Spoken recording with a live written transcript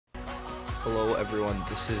Hello everyone,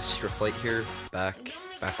 this is Strifflight here, back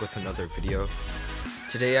with another video.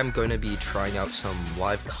 Today I'm going to be trying out some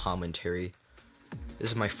live commentary. This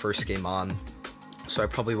is my first game on, so I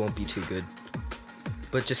probably won't be too good.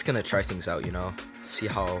 But just gonna try things out, you know? See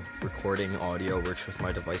how recording audio works with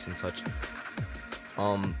my device and such.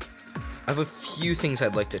 I have a few things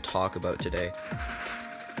I'd like to talk about today.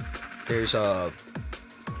 There's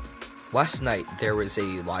last night there was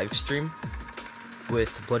a live stream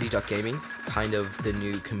with Bloody Duck Gaming, kind of the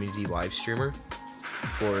new community live streamer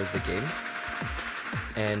for the game,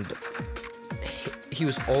 and he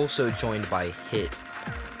was also joined by Hit,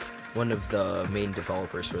 one of the main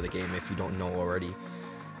developers for the game, if you don't know already.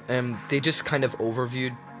 And they just kind of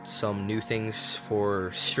overviewed some new things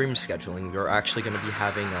for stream scheduling. We're actually going to be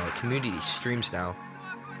having community streams now,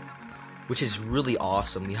 which is really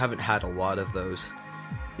awesome. We haven't had a lot of those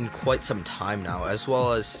in quite some time now, as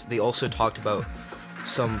well as they also talked about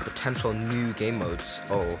some potential new game modes.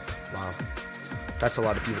 Oh, wow. That's a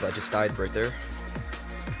lot of people that just died right there.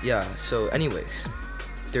 Yeah, so anyways,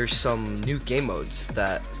 there's some new game modes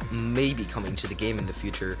that may be coming to the game in the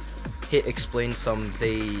future. Hit explained some.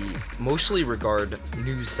 They mostly regard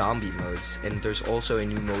new zombie modes, and there's also a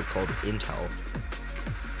new mode called Intel,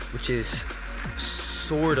 which is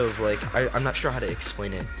sort of like, I'm not sure how to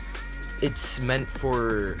explain it. It's meant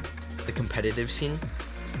for the competitive scene,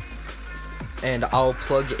 and I'll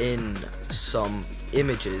plug in some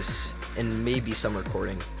images and maybe some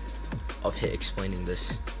recording of Hit explaining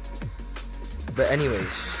this. But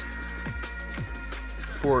anyways,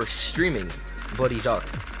 for streaming, Bloody Duck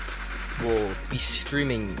will be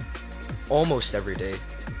streaming almost every day.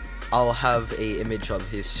 I'll have a image of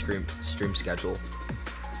his stream schedule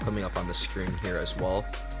coming up on the screen here as well.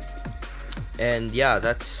 And yeah,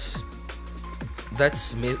 that's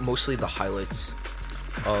mostly the highlights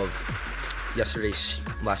of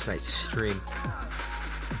last night's stream.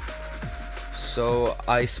 So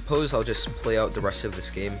I suppose I'll just play out the rest of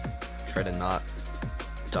this game, try to not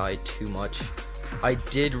die too much. I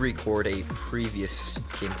did record a previous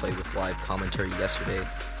gameplay with live commentary yesterday,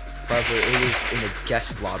 however it was in a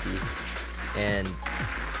guest lobby, and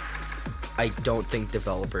I don't think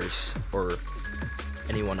developers or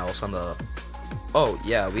anyone else on the... Oh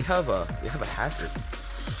yeah, we have a hacker,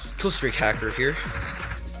 Killstreak hacker here.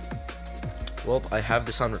 Well, I have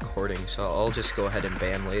this on recording, so I'll just go ahead and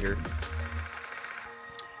ban later.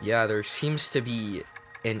 Yeah, there seems to be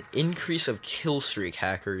an increase of killstreak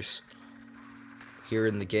hackers here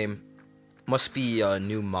in the game. Must be a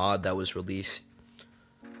new mod that was released.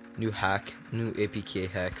 New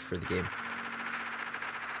APK hack for the game.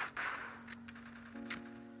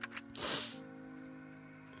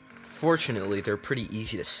 Fortunately, they're pretty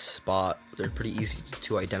easy to spot. They're pretty easy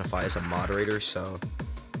to identify as a moderator, so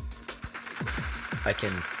I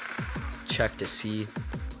can check to see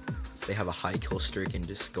if they have a high kill streak and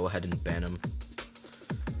just go ahead and ban them.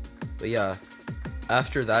 But yeah,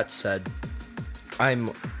 after that said,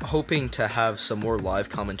 I'm hoping to have some more live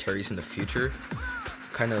commentaries in the future,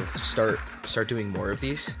 kind of start doing more of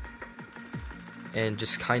these, and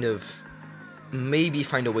just kind of maybe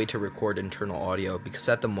find a way to record internal audio, because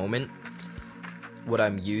at the moment what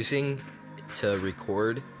I'm using to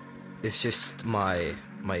record is just my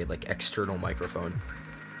like external microphone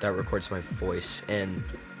that records my voice, and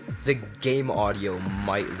the game audio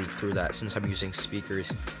might leak through that since I'm using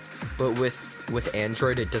speakers. But with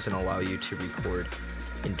Android, it doesn't allow you to record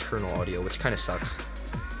internal audio, which kind of sucks.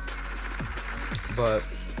 But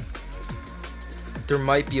there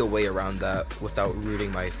might be a way around that without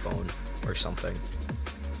rooting my phone or something.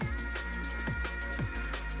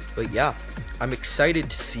 But yeah, I'm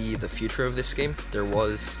excited to see the future of this game. There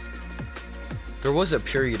was a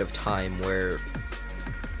period of time where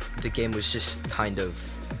the game was just kind of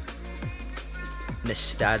in a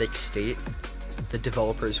static state. The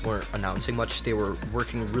developers weren't announcing much. They were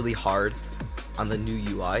working really hard on the new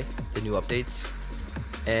UI, the new updates.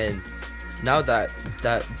 And now that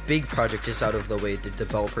that big project is out of the way, the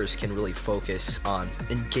developers can really focus on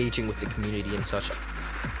engaging with the community and such.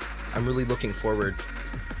 I'm really looking forward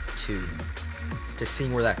to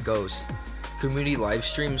seeing where that goes. Community live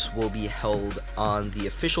streams will be held on the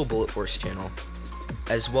official Bullet Force channel,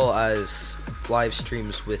 as well as live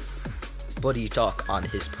streams with Bloody Duck on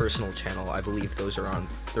his personal channel. I believe those are on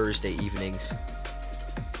Thursday evenings.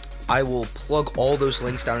 I will plug all those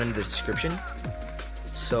links down in the description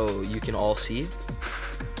so you can all see.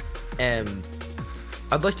 And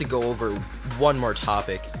I'd like to go over one more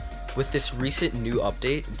topic. With this recent new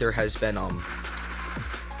update, there has been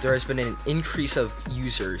an increase of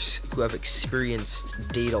users who have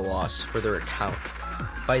experienced data loss for their account.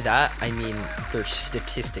 By that, I mean their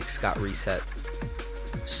statistics got reset.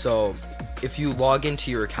 So, if you log into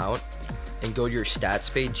your account and go to your stats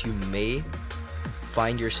page, you may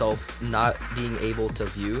find yourself not being able to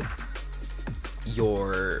view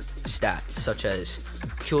your stats, such as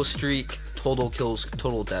kill streak, total kills,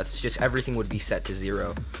 total deaths. Just everything would be set to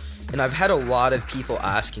 0. And I've had a lot of people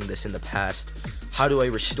asking this in the past. How do I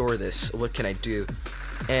restore this? What can I do?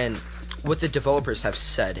 And what the developers have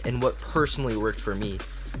said, and what personally worked for me,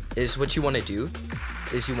 is what you want to do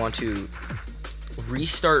is you want to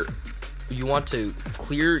restart, you want to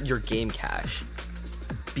clear your game cache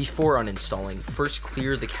before uninstalling. First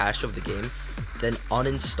clear the cache of the game, then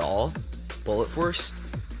uninstall Bullet Force,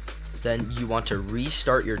 then you want to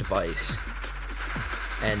restart your device,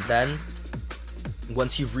 and then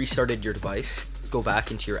once you've restarted your device, go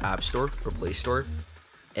back into your App Store or Play Store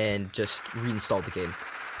and just reinstall the game.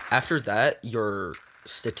 After that, your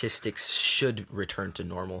statistics should return to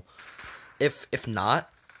normal. If not,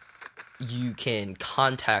 you can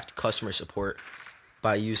contact customer support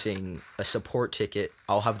by using a support ticket.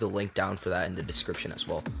 I'll have the link down for that in the description as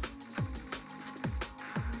well.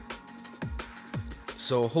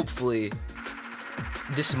 So hopefully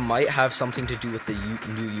this might have something to do with the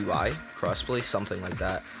new UI, crossplay, something like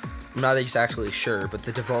that. I'm not exactly sure, but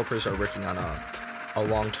the developers are working on a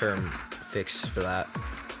long-term fix for that.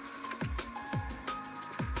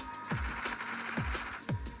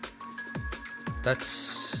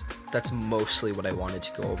 That's mostly what I wanted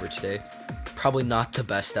to go over today. Probably not the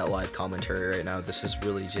best at live commentary right now. This is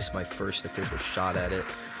really just my first official shot at it.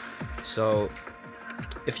 So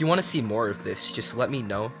if you want to see more of this, just let me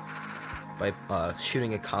know by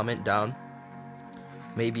shooting a comment down.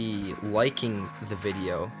 Maybe liking the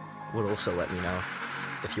video would also let me know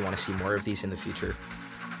if you want to see more of these in the future.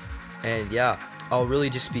 And yeah, I'll really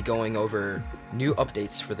just be going over new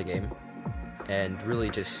updates for the game, and really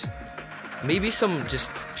just maybe some just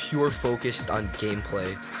pure focused on gameplay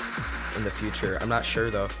in the future. I'm not sure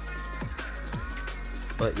though.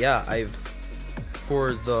 But yeah,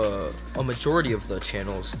 for a majority of the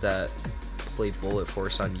channels that play Bullet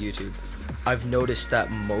Force on YouTube, I've noticed that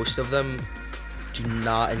most of them do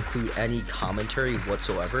not include any commentary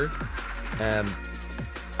whatsoever.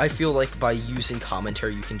 I feel like by using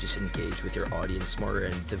commentary, you can just engage with your audience more,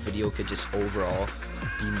 and the video could just overall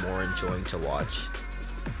be more enjoying to watch.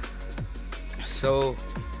 So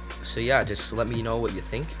yeah, just let me know what you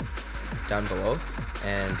think down below,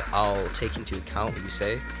 and I'll take into account what you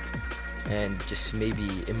say, and just maybe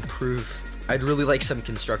improve. I'd really like some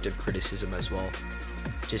constructive criticism as well.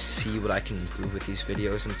 Just see what I can improve with these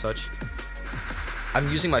videos and such.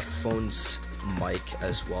 I'm using my phone's mic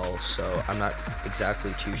as well, so I'm not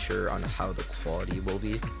exactly too sure on how the quality will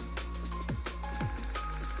be.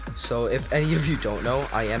 So if any of you don't know,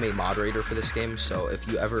 I am a moderator for this game, so if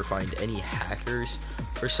you ever find any hackers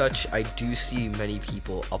or such, I do see many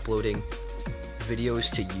people uploading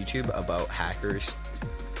videos to YouTube about hackers,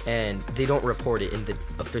 and they don't report it in the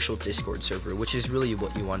official Discord server, which is really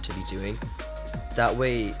what you want to be doing. That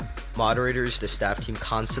way, moderators, the staff team,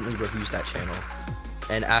 constantly reviews that channel,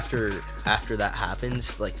 and after that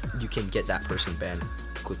happens, like, you can get that person banned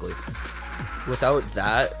quickly. Without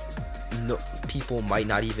that, no, people might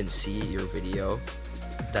not even see your video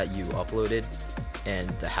that you uploaded, and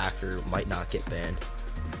the hacker might not get banned.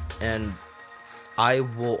 And I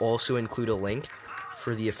will also include a link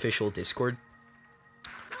for the official Discord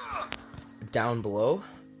down below.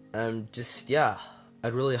 And just, yeah,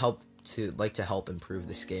 I'd really like to help improve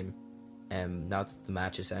this game. And now that the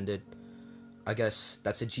match has ended, I guess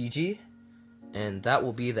that's a GG, and that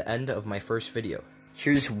will be the end of my first video.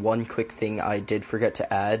 Here's one quick thing I did forget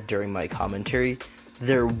to add during my commentary.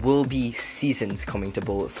 There will be seasons coming to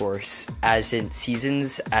Bullet Force, as in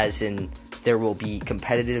there will be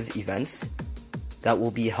competitive events that will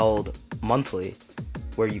be held monthly,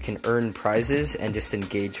 where you can earn prizes and just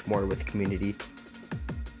engage more with the community.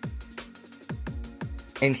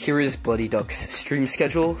 And here is Bloody Duck's stream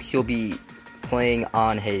schedule. He'll be playing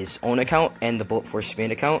on his own account and the Bullet Force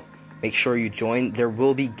main account. Make sure you join. There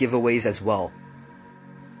will be giveaways as well.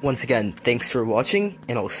 Once again, thanks for watching,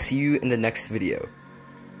 and I'll see you in the next video.